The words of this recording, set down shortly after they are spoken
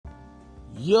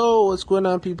Yo, what's going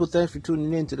on, people? Thanks for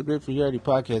tuning in to the Great Variety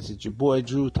Podcast. It's your boy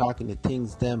Drew talking to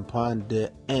things them pon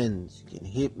the ends. You can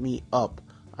hit me up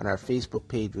on our Facebook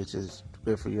page, which is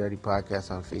Great Variety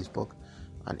Podcast on Facebook.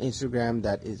 On Instagram,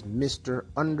 that is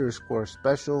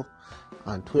Mr_Special.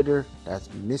 On Twitter, that's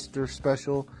Mr.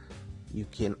 Special. You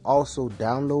can also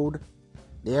download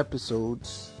the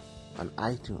episodes on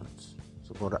iTunes.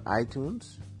 So go to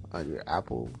iTunes on your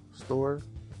Apple store,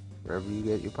 wherever you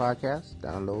get your podcasts,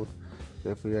 download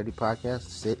Great Variety Podcast,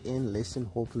 sit in, listen.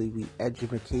 Hopefully we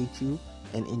educate you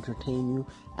and entertain you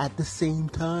at the same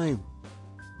time.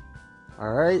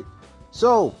 Alright,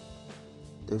 so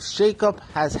the shakeup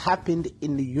has happened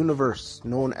in the universe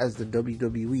known as the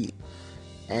WWE.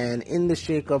 And in the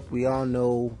shakeup, we all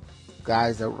know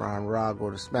guys that were on Raw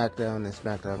go to SmackDown, and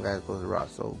SmackDown guys go to Raw.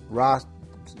 So Raw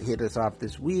hit us off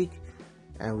this week,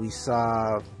 and we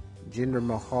saw Jinder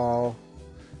Mahal,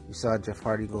 we saw Jeff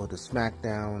Hardy go to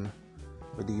SmackDown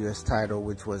with the U.S. title,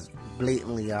 which was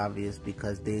blatantly obvious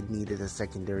because they needed a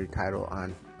secondary title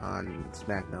on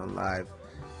SmackDown Live.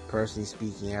 Personally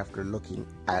speaking, after looking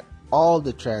at all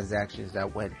the transactions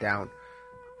that went down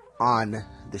on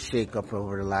the shakeup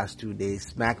over the last 2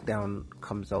 days, SmackDown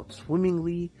comes out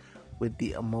swimmingly with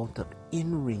the amount of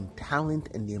in-ring talent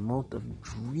and the amount of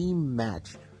dream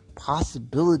match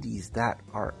possibilities that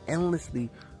are endlessly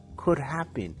could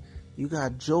happen. You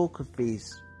got Joe could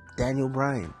face Daniel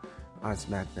Bryan on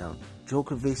SmackDown. Joe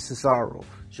could face Cesaro.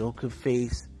 Joe could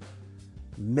face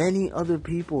many other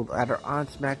people that are on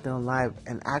SmackDown Live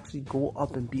and actually go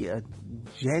up and be a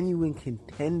genuine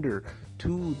contender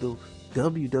to the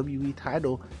WWE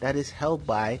title that is held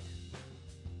by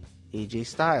AJ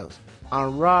Styles.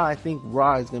 On Raw, I think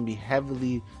Raw is going to be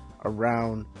heavily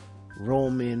around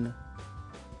Roman,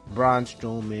 Braun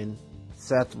Strowman,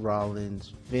 Seth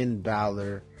Rollins, Finn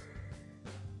Balor,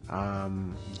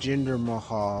 Jinder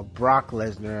Mahal, Brock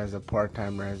Lesnar as a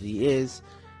part-timer as he is,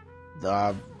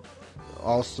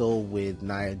 also with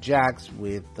Nia Jax,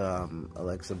 with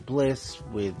Alexa Bliss,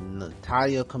 with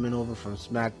Natalya coming over from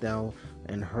SmackDown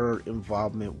and her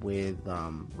involvement with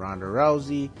Ronda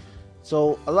Rousey.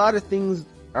 So a lot of things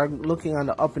are looking on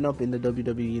the up and up in the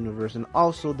WWE Universe. And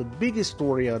also the biggest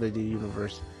story out of the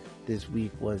universe this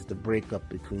week was the breakup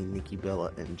between Nikki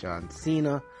Bella and John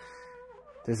Cena.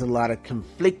 There's a lot of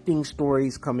conflicting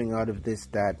stories coming out of this,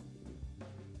 that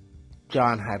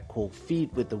John had cold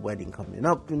feet with the wedding coming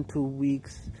up in 2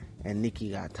 weeks, and Nikki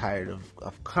got tired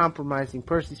of compromising.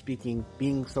 Personally speaking,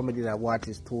 being somebody that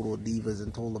watches Total Divas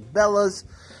and Total Bellas,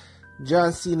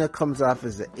 John Cena comes off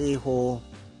as an a-hole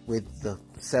with the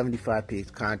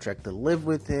 75-page contract to live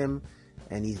with him,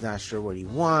 and he's not sure what he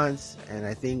wants. And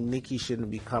I think Nikki shouldn't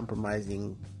be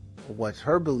compromising what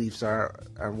her beliefs are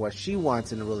and what she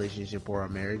wants in a relationship or a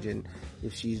marriage. And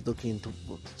if she's looking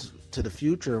to the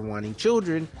future and wanting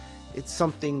children, it's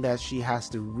something that she has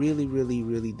to really, really,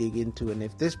 really dig into. And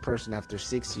if this person after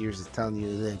 6 years is telling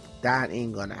you that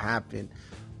ain't gonna happen,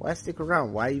 why stick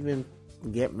around? Why even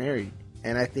get married?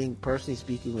 And I think, personally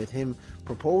speaking, with him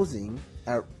proposing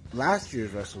at last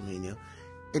year's WrestleMania,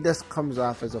 it just comes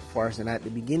off as a farce. And at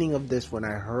the beginning of this, when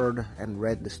I heard and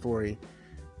read the story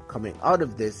coming out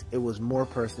of this, it was more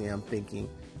personally, I'm thinking,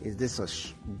 is this a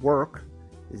work?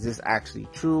 Is this actually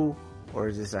true? Or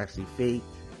is this actually fake?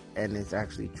 And it's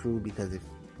actually true, because if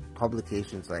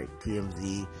publications like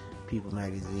TMZ, People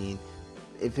Magazine,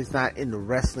 if it's not in the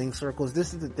wrestling circles,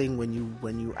 this is the thing, when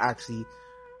you actually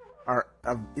are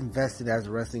invested as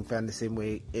a wrestling fan, the same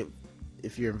way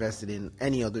if you're invested in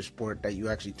any other sport, that you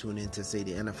actually tune into, say,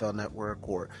 the NFL Network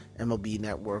or MLB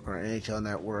Network or NHL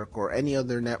Network or any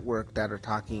other network that are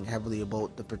talking heavily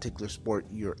about the particular sport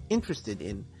you're interested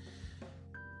in.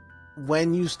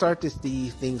 When you start to see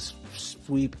things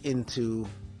sweep into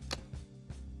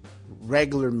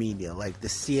regular media, like the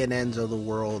CNNs of the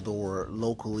world, or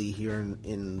locally here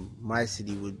in my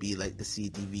city would be like the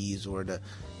CTVs or the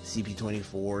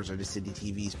CP24s or the City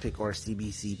TVs or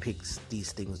CBC picks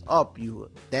these things up,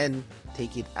 you then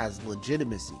take it as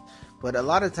legitimacy. But a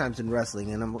lot of times in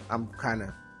wrestling, and I'm kind of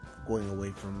going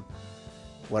away from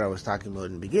what I was talking about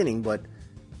in the beginning, but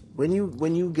when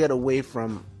you get away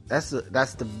from, that's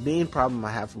the main problem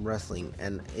I have from wrestling.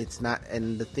 And it's not,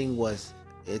 and the thing was,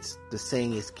 it's the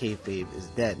saying is kayfabe is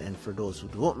dead. And for those who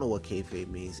don't know what kayfabe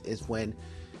means, is when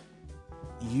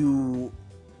you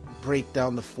break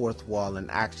down the fourth wall and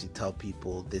actually tell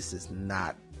people this is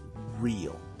not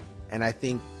real. And I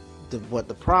think what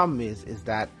the problem is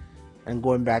that, and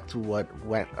going back to what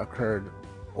occurred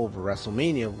over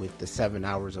WrestleMania with the 7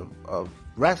 hours of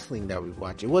wrestling that we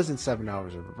watched, it wasn't 7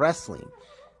 hours of wrestling.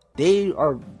 They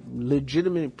are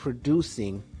legitimately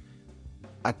producing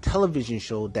a television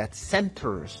show that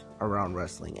centers around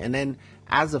wrestling. And then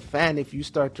as a fan, if you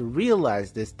start to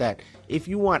realize this, that if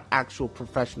you want actual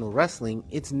professional wrestling,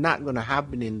 it's not going to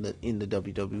happen in the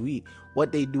WWE.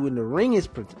 What they do in the ring is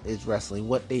wrestling.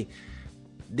 What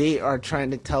they are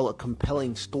trying to tell a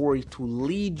compelling story to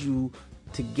lead you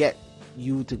to get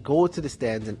you to go to the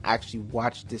stands and actually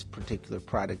watch this particular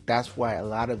product. That's why a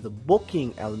lot of the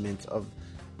booking elements of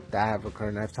that have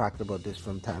occurred, and I've talked about this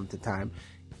from time to time.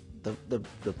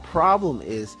 The problem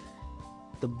is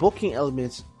the booking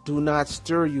elements do not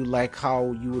stir you like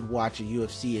how you would watch a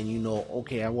UFC and you know,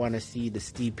 okay, I want to see the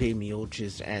Stipe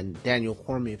Miocic and Daniel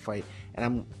Cormier fight,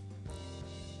 and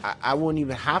I won't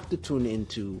even have to tune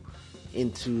into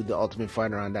the Ultimate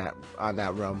Fighter on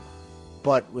that realm.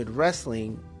 But with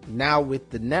wrestling now, with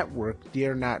the network,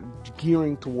 they're not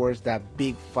gearing towards that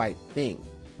big fight thing.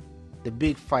 The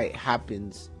big fight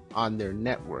happens on their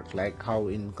network, like how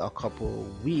in a couple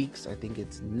of weeks, I think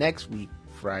it's next week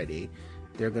Friday,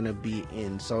 they're gonna be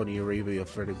in Saudi Arabia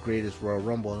for the greatest Royal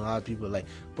Rumble, and a lot of people are like,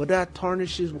 but that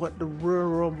tarnishes what the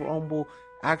Royal Rumble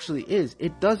actually is.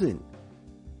 It doesn't,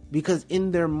 because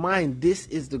in their mind this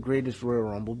is the greatest Royal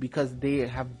Rumble because they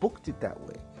have booked it that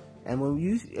way. And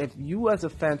if you as a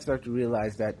fan start to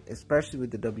realize that, especially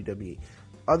with the WWE,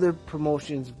 other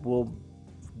promotions will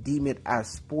deem it as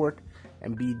sport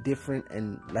and be different.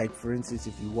 And like, for instance,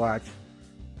 if you watch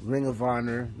Ring of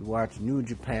Honor, you watch New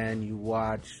Japan, you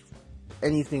watch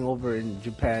anything over in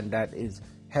Japan that is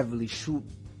heavily shoot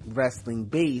wrestling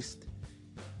based,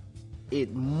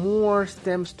 it more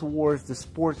stems towards the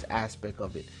sports aspect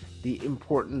of it, the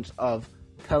importance of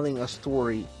telling a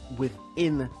story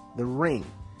within the ring.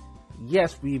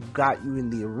 Yes, we've got you in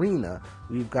the arena,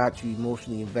 we've got you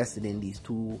emotionally invested in these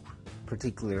two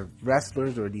particular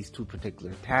wrestlers or these two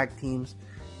particular tag teams,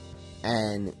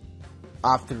 and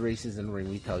after the races in the ring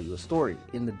we tell you a story.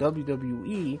 In the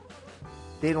WWE,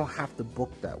 they don't have to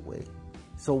book that way.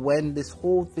 So when this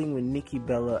whole thing with Nikki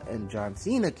Bella and John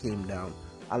Cena came down,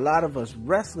 a lot of us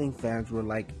wrestling fans were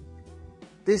like,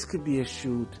 this could be a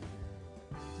shoot,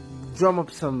 drum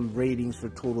up some ratings for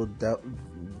Total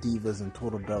Divas and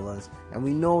Total Bellas, and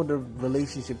we know the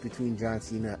relationship between John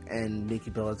Cena and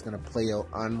Nikki Bella is going to play out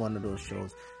on one of those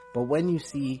shows. But when you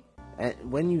see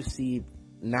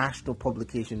national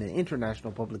publication and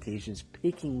international publications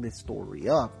picking this story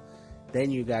up,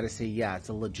 then you got to say, yeah, it's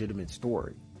a legitimate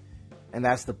story. And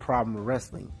that's the problem with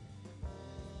wrestling.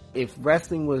 If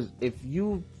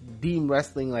you deem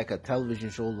wrestling like a television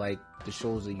show, like the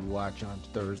shows that you watch on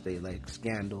Thursday, like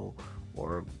Scandal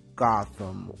or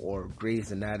Gotham or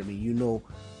Grey's Anatomy, you know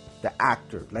the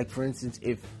actor. Like, for instance,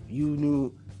 if you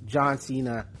knew John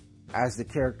Cena as the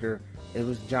character, it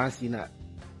was John Cena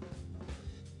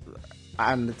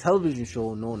on the television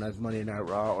show known as Monday Night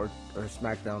Raw or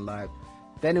SmackDown Live,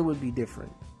 then it would be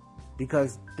different,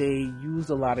 because they use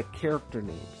a lot of character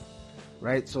names,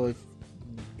 right? So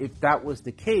if that was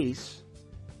the case,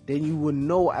 then you would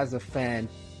know as a fan,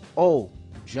 oh,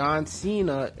 John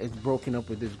Cena is broken up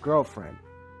with his girlfriend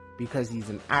because he's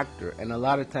an actor. And a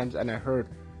lot of times, and I heard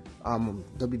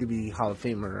WWE Hall of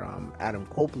Famer Adam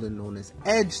Copeland, known as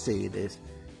Edge, say this,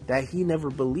 that he never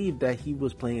believed that he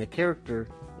was playing a character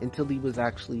until he was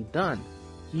actually done.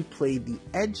 He played the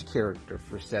Edge character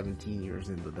for 17 years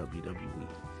in the WWE.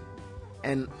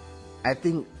 And I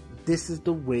think this is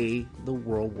the way the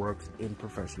world works in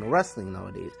professional wrestling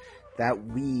nowadays, that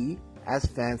we as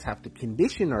fans have to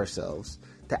condition ourselves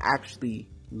to actually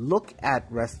look at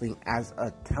wrestling as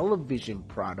a television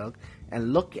product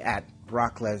and look at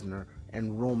Brock Lesnar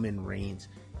and Roman Reigns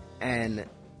and et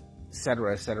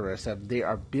cetera, et cetera, et cetera. They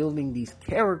are building these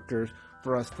characters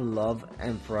for us to love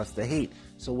and for us to hate.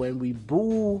 So when we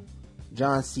boo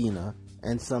John Cena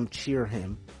and some cheer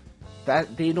him,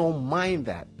 that they don't mind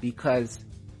that, because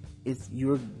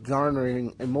you're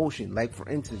garnering emotion. Like, for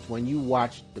instance, when you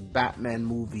watch the Batman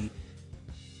movie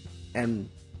and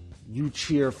you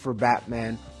cheer for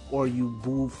Batman, or you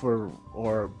boo for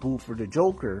the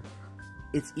Joker,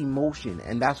 it's emotion.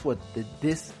 And that's what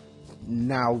this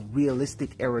now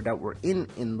realistic era that we're in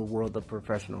the world of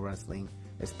professional wrestling,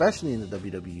 especially in the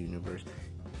WWE Universe,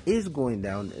 is going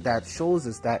down. That shows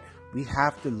us that we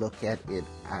have to look at it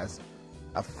as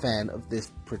a fan of this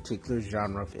particular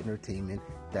genre of entertainment,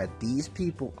 that these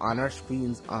people on our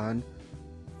screens on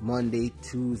Monday,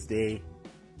 Tuesday,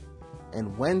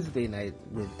 and Wednesday night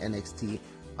with NXT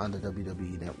on the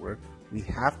WWE Network, we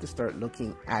have to start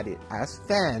looking at it as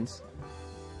fans,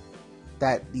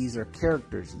 that these are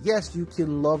characters. Yes, you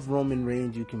can love Roman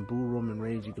Reigns, you can boo Roman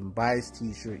Reigns, you can buy his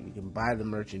t-shirt, you can buy the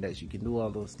merchandise, you can do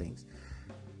all those things.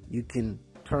 You can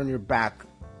turn your back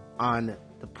on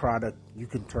the product, you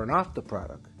can turn off the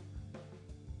product.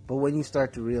 But when you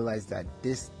start to realize that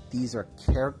these are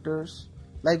characters,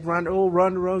 like Ronda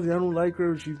Rousey, I don't like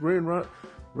her. She's wearing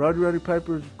Roddy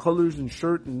Piper's colors and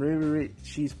shirt, and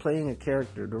she's playing a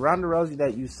character. The Ronda Rousey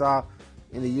that you saw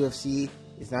in the UFC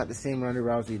is not the same Ronda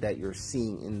Rousey that you're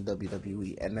seeing in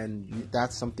WWE. And then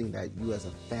that's something that you as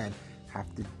a fan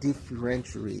have to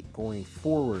differentiate going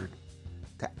forward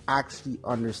to actually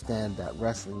understand that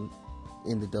wrestling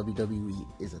in the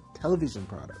WWE is a television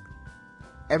product.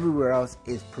 Everywhere else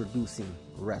is producing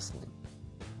wrestling.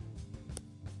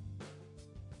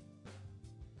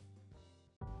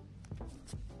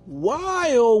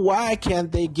 Why, oh why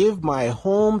can't they give my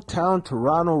hometown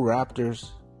Toronto Raptors,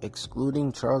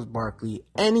 excluding Charles Barkley,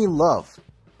 any love?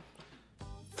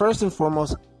 First and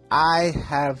foremost, I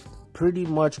have pretty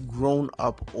much grown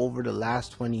up over the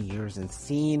last 20 years and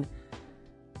seen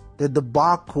the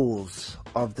debacles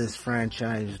of this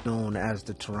franchise known as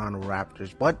the Toronto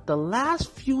Raptors. But the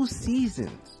last few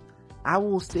seasons, I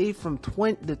will say from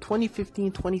the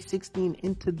 2015-2016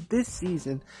 into this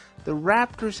season, the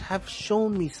Raptors have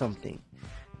shown me something.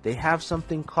 They have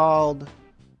something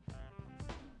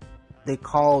they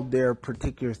call their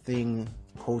particular thing,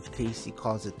 Coach Casey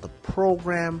calls it the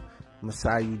program.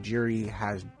 Masai Ujiri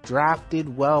has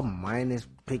drafted well, minus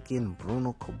picking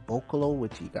Bruno Caboclo,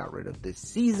 which he got rid of this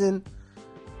season.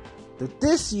 That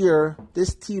this year,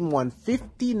 this team won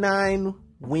 59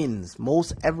 wins,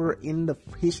 most ever in the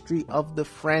history of the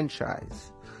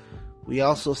franchise. We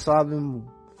also saw them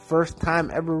first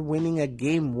time ever winning a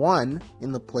game 1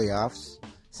 in the playoffs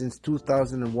since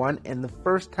 2001, and the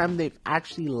first time they've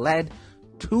actually led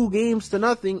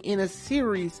 2-0 in a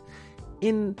series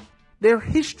in their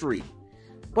history.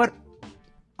 But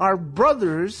our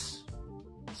brothers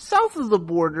south of the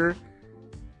border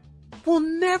will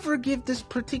never give this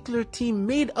particular team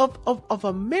made up of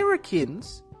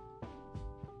Americans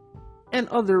and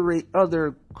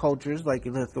other cultures like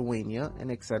Lithuania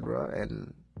and etc.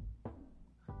 and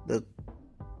the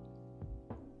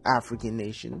African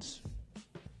nations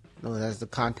known as the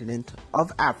continent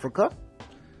of Africa,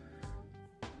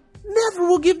 never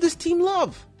will give this team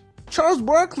love. Charles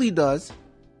Barkley does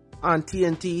on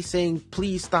TNT, saying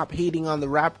please stop hating on the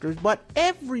Raptors, but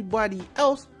everybody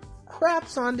else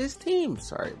craps on this team.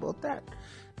 Sorry about that.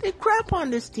 They crap on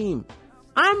this team.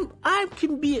 I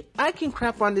can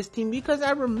crap on this team because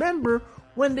I remember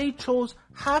when they chose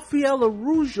Rafael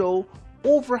Araujo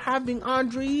over having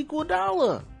Andre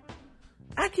Iguodala.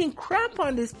 I can crap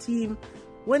on this team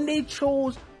when they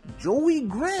chose Joey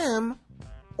Graham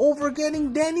over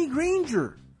getting Danny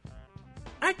Granger.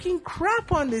 I can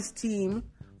crap on this team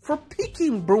for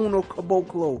picking Bruno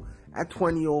Caboclo at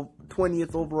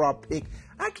 20th overall pick.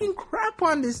 I can crap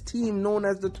on this team known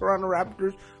as the Toronto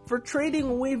Raptors for trading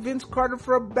away Vince Carter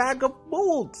for a bag of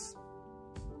bolts.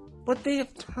 But they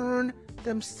have turned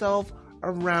themselves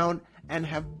around and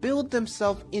have built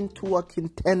themselves into a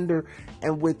contender.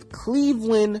 And with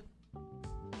Cleveland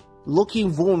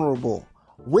looking vulnerable,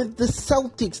 with the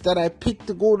Celtics that I picked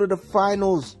to go to the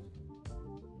finals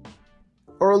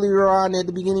earlier on at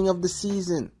the beginning of the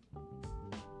season,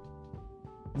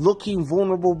 looking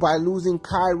vulnerable by losing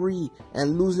Kyrie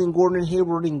and losing Gordon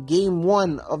Hayward in game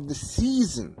 1 of the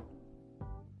season,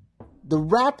 the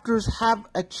Raptors have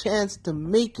a chance to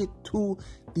make it to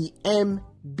the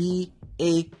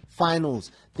NBA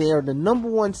Finals. They are the number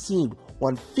 1 seed,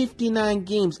 won 59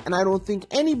 games, and I don't think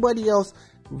anybody else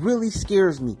really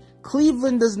scares me.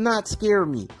 Cleveland does not scare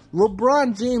me.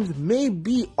 LeBron James may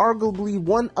be arguably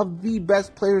one of the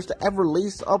best players to ever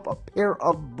lace up a pair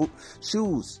of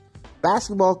shoes,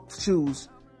 basketball shoes,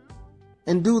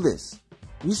 and do this.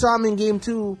 We saw him in game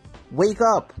 2, wake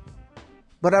up.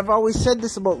 But I've always said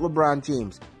this about LeBron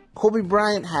James. Kobe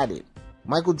Bryant had it.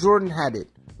 Michael Jordan had it.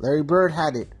 Larry Bird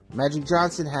had it. Magic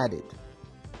Johnson had it.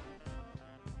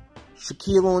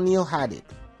 Shaquille O'Neal had it.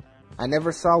 I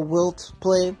never saw Wilt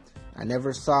play. I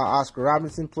never saw Oscar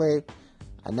Robinson play.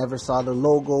 I never saw the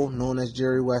logo known as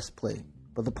Jerry West play.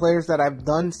 But the players that I've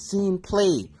seen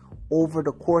play over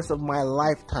the course of my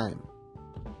lifetime,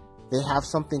 they have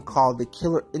something called the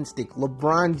killer instinct.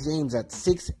 LeBron James at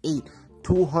 6'8",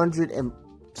 200 and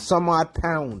some odd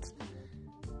pounds,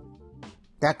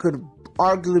 that could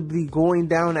arguably be going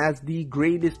down as the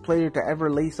greatest player to ever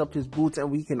lace up his boots,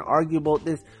 and we can argue about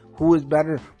this. Who is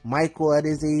better, Michael at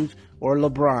his age or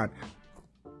LeBron?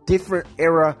 Different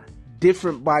era,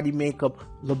 different body makeup.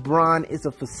 LeBron is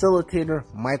a facilitator.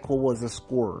 Michael was a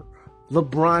scorer.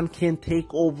 LeBron can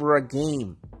take over a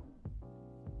game.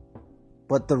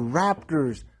 But the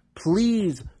Raptors,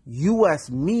 please,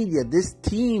 U.S. media, this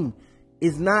team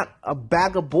is not a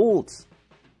bag of bolts.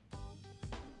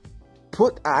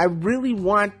 I really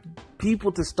want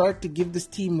people to start to give this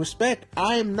team respect.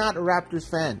 I am not a Raptors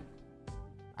fan.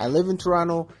 I live in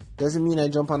Toronto. Doesn't mean I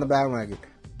jump on the bandwagon.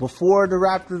 Before the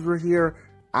Raptors were here,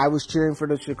 I was cheering for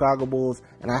the Chicago Bulls,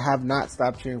 and I have not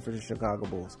stopped cheering for the Chicago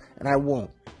Bulls, and I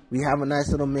won't. We have a nice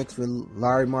little mix with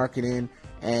Larry Marketing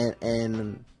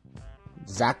and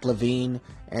Zach LaVine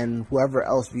and whoever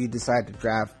else we decide to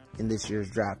draft in this year's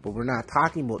draft. But we're not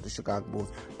talking about the Chicago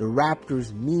Bulls. The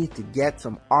Raptors need to get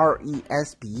some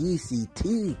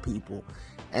respect, people.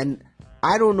 And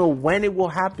I don't know when it will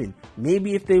happen.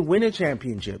 Maybe if they win a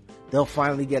championship, they'll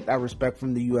finally get that respect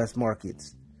from the U.S.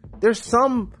 markets. There's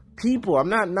some people, I'm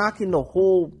not knocking the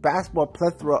whole basketball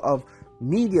plethora of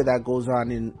media that goes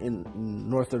on in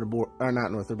north of the border, or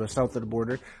not north of, but south of the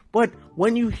border. But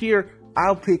when you hear,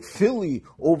 I'll pick Philly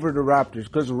over the Raptors,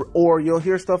 or you'll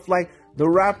hear stuff like, the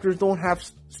Raptors don't have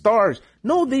stars.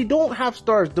 No, they don't have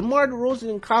stars. DeMar DeRozan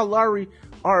and Kyle Lowry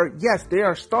are, yes, they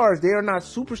are stars. They are not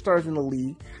superstars in the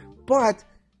league, but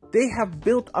they have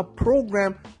built a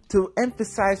program to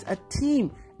emphasize a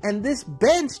team. And this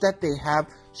bench that they have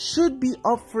should be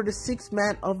up for the Sixth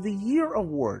Man of the Year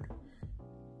award.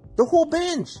 The whole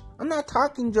bench. I'm not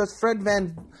talking just Fred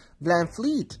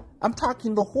VanVleet. I'm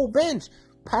talking the whole bench.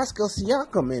 Pascal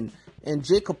Siakam and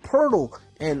Jacob Poeltl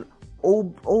and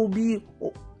Obi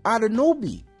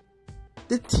Anunoby.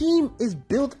 The team is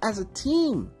built as a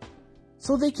team,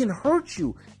 so they can hurt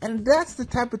you. And that's the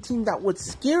type of team that would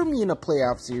scare me in a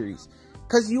playoff series,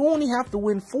 because you only have to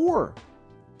win 4.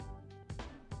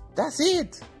 That's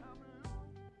it.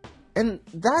 And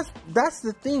that's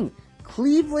the thing.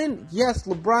 Cleveland, yes,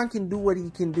 LeBron can do what he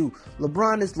can do.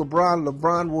 LeBron is LeBron.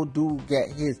 LeBron will get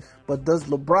his. But does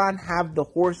LeBron have the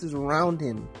horses around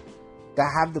him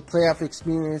that have the playoff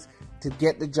experience to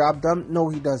get the job done? No,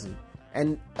 he doesn't.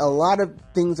 And a lot of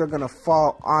things are going to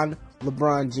fall on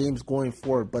LeBron James going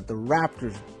forward. But the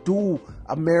Raptors,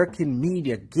 American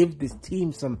media, give this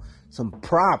team some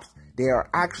props. They are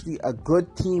actually a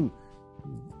good team.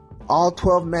 All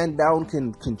 12 men down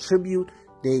can contribute.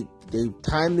 They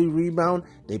timely rebound.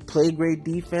 They play great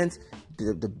defense.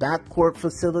 The backcourt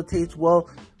facilitates well.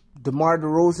 DeMar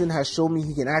DeRozan has shown me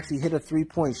he can actually hit a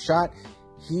 3-point shot.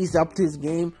 He's upped his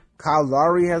game. Kyle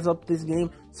Lowry has upped his game.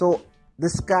 So the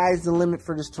sky's the limit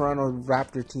for this Toronto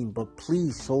Raptor team. But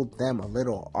please show them a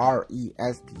little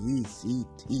respect.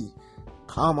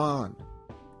 Come on.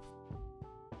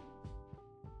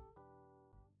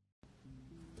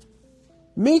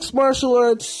 Mixed martial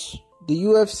arts, the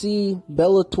UFC,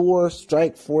 Bellator,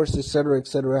 Strikeforce,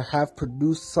 etc., have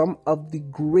produced some of the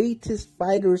greatest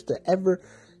fighters to ever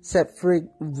set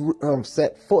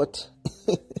foot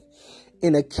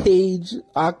in a cage,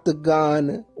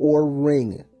 octagon, or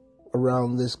ring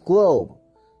around this globe.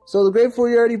 So the Great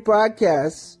Furiarity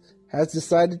Podcast has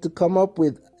decided to come up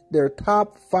with their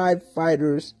top 5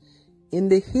 fighters in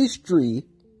the history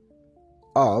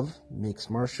of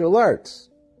mixed martial arts.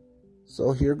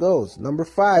 So here goes. Number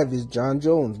 5 is Jon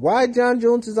Jones. Why Jon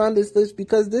Jones is on this list?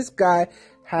 Because this guy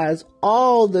has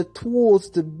all the tools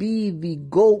to be the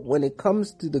GOAT when it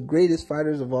comes to the greatest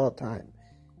fighters of all time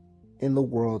in the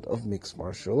world of mixed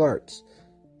martial arts.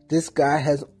 This guy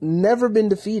has never been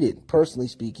defeated, personally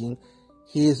speaking.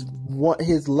 His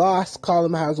loss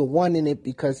column has a 1 in it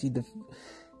because he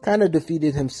kind of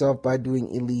defeated himself by doing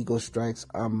illegal strikes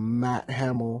on Matt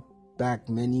Hamill back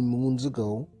many moons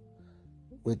ago,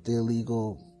 with the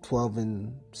illegal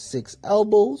 12-6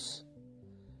 elbows.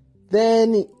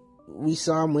 Then we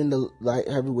saw him win the light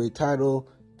heavyweight title,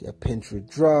 get pinched with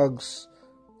drugs,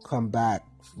 come back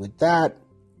with that,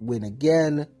 win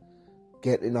again,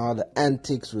 get in all the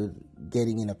antics with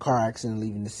getting in a car accident,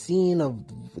 leaving the scene of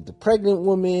the pregnant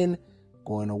woman,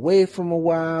 going away from a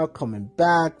while, coming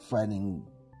back, fighting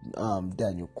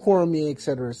Daniel Cormier,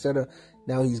 etc., etc.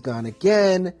 Now he's gone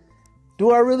again. Do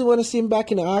I really want to see him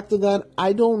back in the octagon?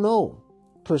 I don't know,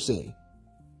 per se.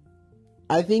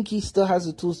 I think he still has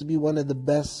the tools to be one of the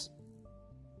best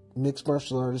mixed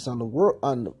martial artists on the world,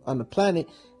 on the planet.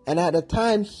 And at the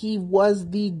time, he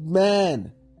was the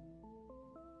man.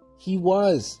 He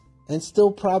was, and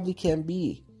still probably can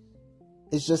be.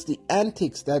 It's just the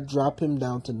antics that drop him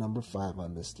down to number 5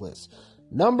 on this list.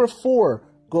 Number 4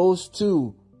 goes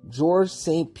to Georges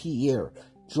St-Pierre.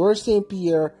 Georges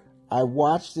St-Pierre, I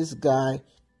watched this guy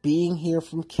being here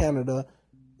from Canada.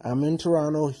 I'm in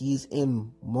Toronto. He's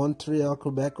in Montreal,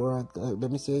 Quebec, or let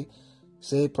me say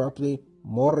it properly,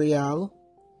 Montreal.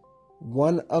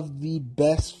 One of the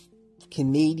best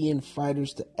Canadian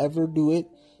fighters to ever do it.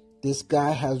 This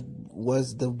guy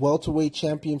was the welterweight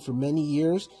champion for many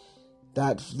years.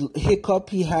 That hiccup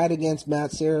he had against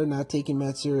Matt Serra, not taking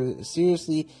Matt Serra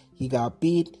seriously, he got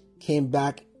beat, came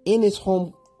back in his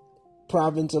home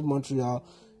province of Montreal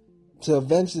to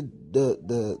avenge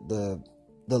the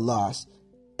loss,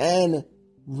 and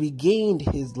regained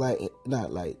his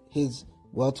his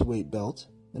welterweight belt.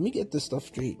 Let me get this stuff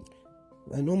straight.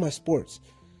 I know my sports.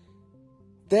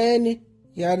 Then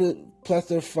he had a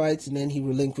plethora of fights, and then he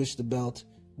relinquished the belt.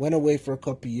 Went away for a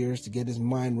couple of years to get his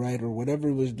mind right, or whatever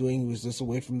he was doing. He was just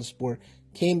away from the sport.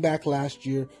 Came back last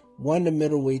year, won the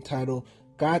middleweight title,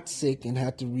 got sick, and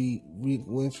had to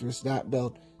relinquish that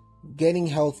belt. Getting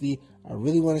healthy. I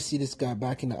really want to see this guy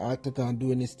back in the octagon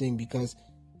doing his thing, because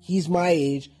he's my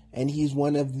age, and he's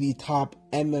one of the top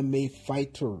MMA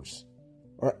fighters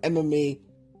or MMA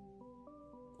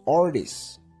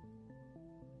artists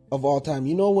of all time.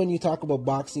 You know, when you talk about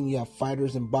boxing, you have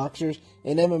fighters and boxers.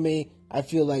 In MMA, I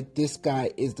feel like this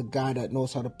guy is the guy that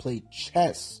knows how to play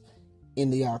chess in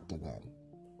the octagon.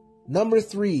 Number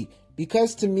 3,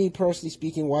 because to me, personally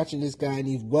speaking, watching this guy, and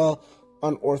he's well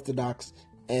unorthodox,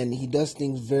 and he does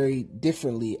things very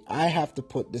differently, I have to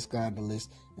put this guy on the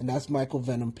list, and that's Michael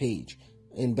Venom Page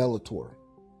in Bellator.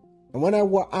 And when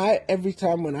every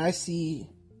time when I see,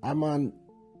 I'm on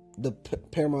the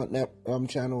Paramount Net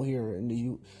channel here in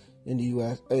the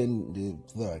U.S. I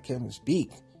can't even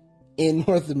speak, in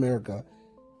North America,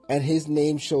 and his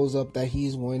name shows up that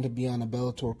he's going to be on a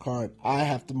Bellator card, I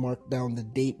have to mark down the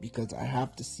date, because I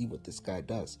have to see what this guy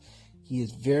does. He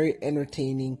is very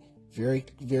entertaining, very,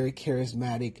 very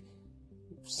charismatic,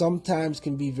 sometimes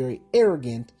can be very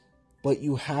arrogant, but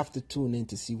you have to tune in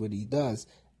to see what he does.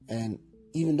 And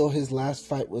even though his last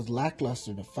fight was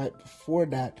lackluster, the fight before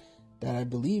that I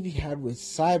believe he had with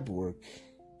Cyborg,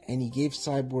 and he gave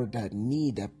Cyborg that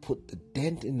knee that put the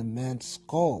dent in the man's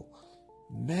skull.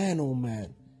 Man, oh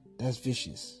man, that's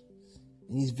vicious.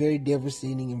 And he's very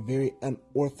devastating and very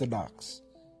unorthodox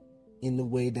in the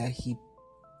way that he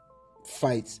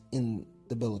fights in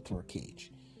the Bellator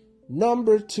cage.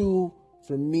 Number 2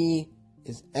 for me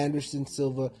is Anderson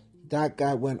Silva. That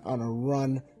guy went on a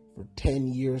run for 10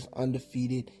 years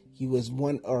undefeated. He was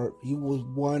one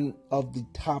of the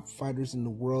top fighters in the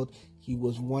world. He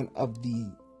was one of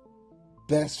the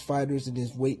best fighters in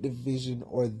his weight division,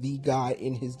 or the guy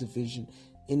in his division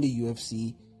in the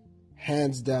UFC.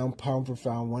 Hands down, pound for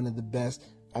pound, one of the best.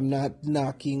 I'm not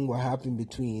knocking what happened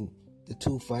between the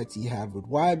 2 fights he had with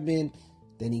Weidman.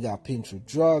 Then he got pinched with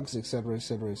drugs, etc.,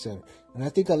 etc., etc. And I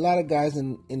think a lot of guys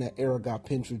in that era got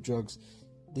pinched with drugs.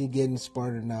 They're getting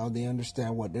smarter now. They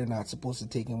understand what they're not supposed to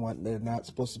take and what they're not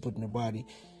supposed to put in their body,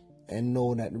 and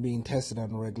know that they're being tested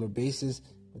on a regular basis.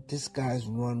 But this guy's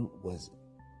run was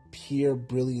pure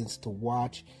brilliance to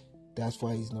watch. That's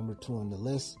why he's number 2 on the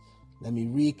list. Let me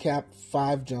recap.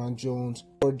 5, John Jones.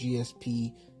 4,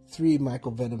 GSP. 3,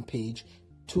 Michael Venom Page.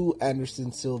 2,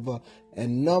 Anderson Silva.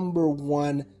 And number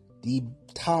 1, the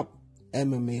top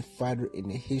MMA fighter in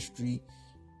the history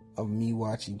of me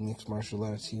watching mixed martial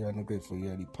arts here on the Grateful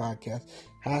Yeti podcast,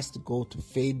 has to go to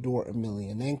Fedor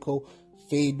Emelianenko.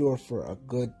 Fedor, for a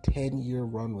good 10-year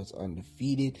run, was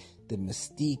undefeated. The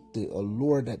mystique, the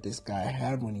allure that this guy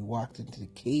had when he walked into the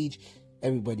cage,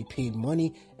 everybody paid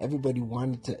money. Everybody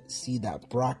wanted to see that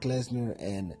Brock Lesnar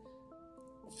and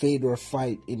Fedor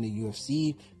fight in the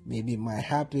UFC. Maybe it might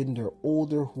happen. They're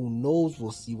older. Who knows?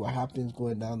 We'll see what happens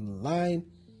going down the line.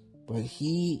 But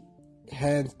he,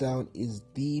 hands down, is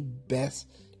the best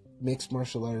mixed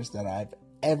martial artist that I've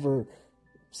ever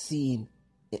seen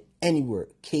anywhere.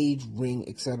 Cage, ring,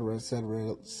 etc.,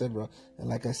 etc., etc. And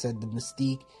like I said, the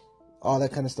mystique, all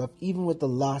that kind of stuff. Even with the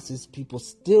losses, people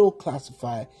still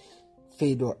classify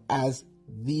Fedor as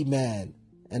the man.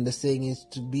 And the saying is,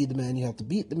 to be the man, you have to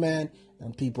beat the man.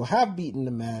 And people have beaten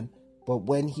the man. But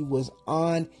when he was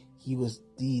on, he was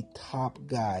the top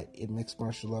guy in mixed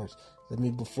martial arts.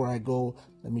 Before I go,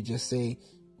 let me just say,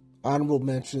 honorable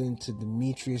mention to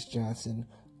Demetrius Johnson,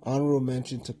 honorable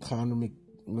mention to Conor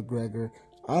McGregor,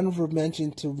 honorable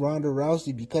mention to Ronda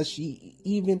Rousey, because she,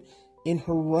 even in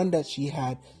her run that she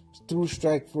had through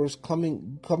Strikeforce,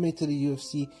 coming to the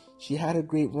UFC, she had a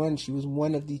great run. She was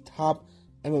one of the top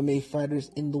MMA fighters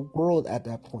in the world at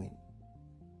that point.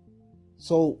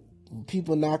 So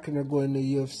people knocking her going to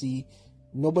the UFC,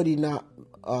 nobody not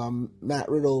Matt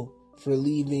Riddle for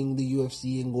leaving the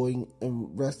UFC and going and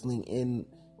wrestling in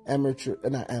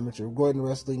going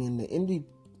wrestling in the indie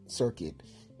circuit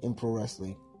in pro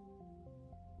wrestling.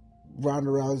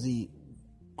 Ronda Rousey,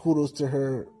 kudos to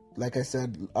her, like I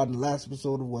said on the last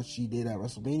episode, of what she did at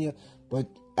WrestleMania. But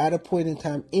at a point in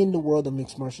time in the world of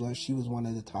mixed martial arts, she was one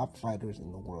of the top fighters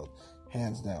in the world,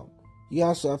 hands down. You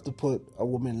also have to put a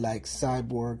woman like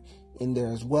Cyborg in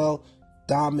there as well.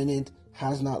 Dominant,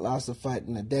 has not lost a fight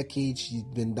in a decade. She's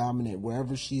been dominant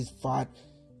wherever she's fought.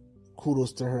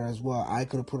 kudos to her as well. I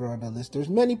could have put her on the list. There's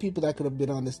many people that could have been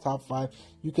on this top 5.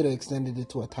 You could have extended it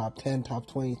to a top 10, top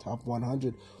 20, top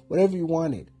 100, whatever you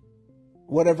wanted.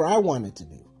 Whatever I wanted to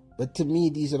do. But to me,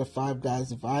 these are the 5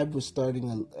 guys. If I was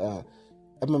starting a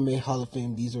MMA Hall of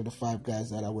Fame, these are the 5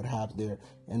 guys that I would have there.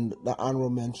 And the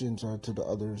honorable mentions are to the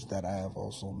others that I have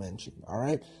also mentioned. All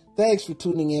right? Thanks for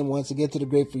tuning in once again to the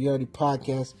Great for Yardie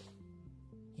podcast.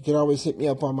 You can always hit me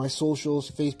up on my socials,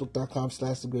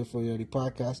 facebook.com/the Great for Yardie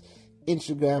podcast.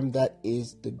 Instagram, that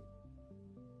is the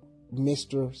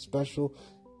Mr. Special.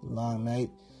 Long night.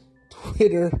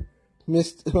 Twitter,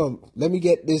 let me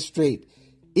get this straight.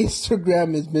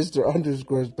 Instagram is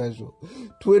Mr._special.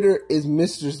 Twitter is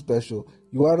Mr. Special.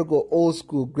 You want to go old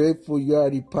school, Grateful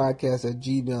Yardie podcast at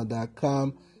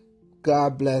gmail.com.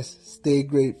 God bless. Stay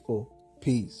grateful.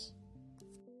 Peace.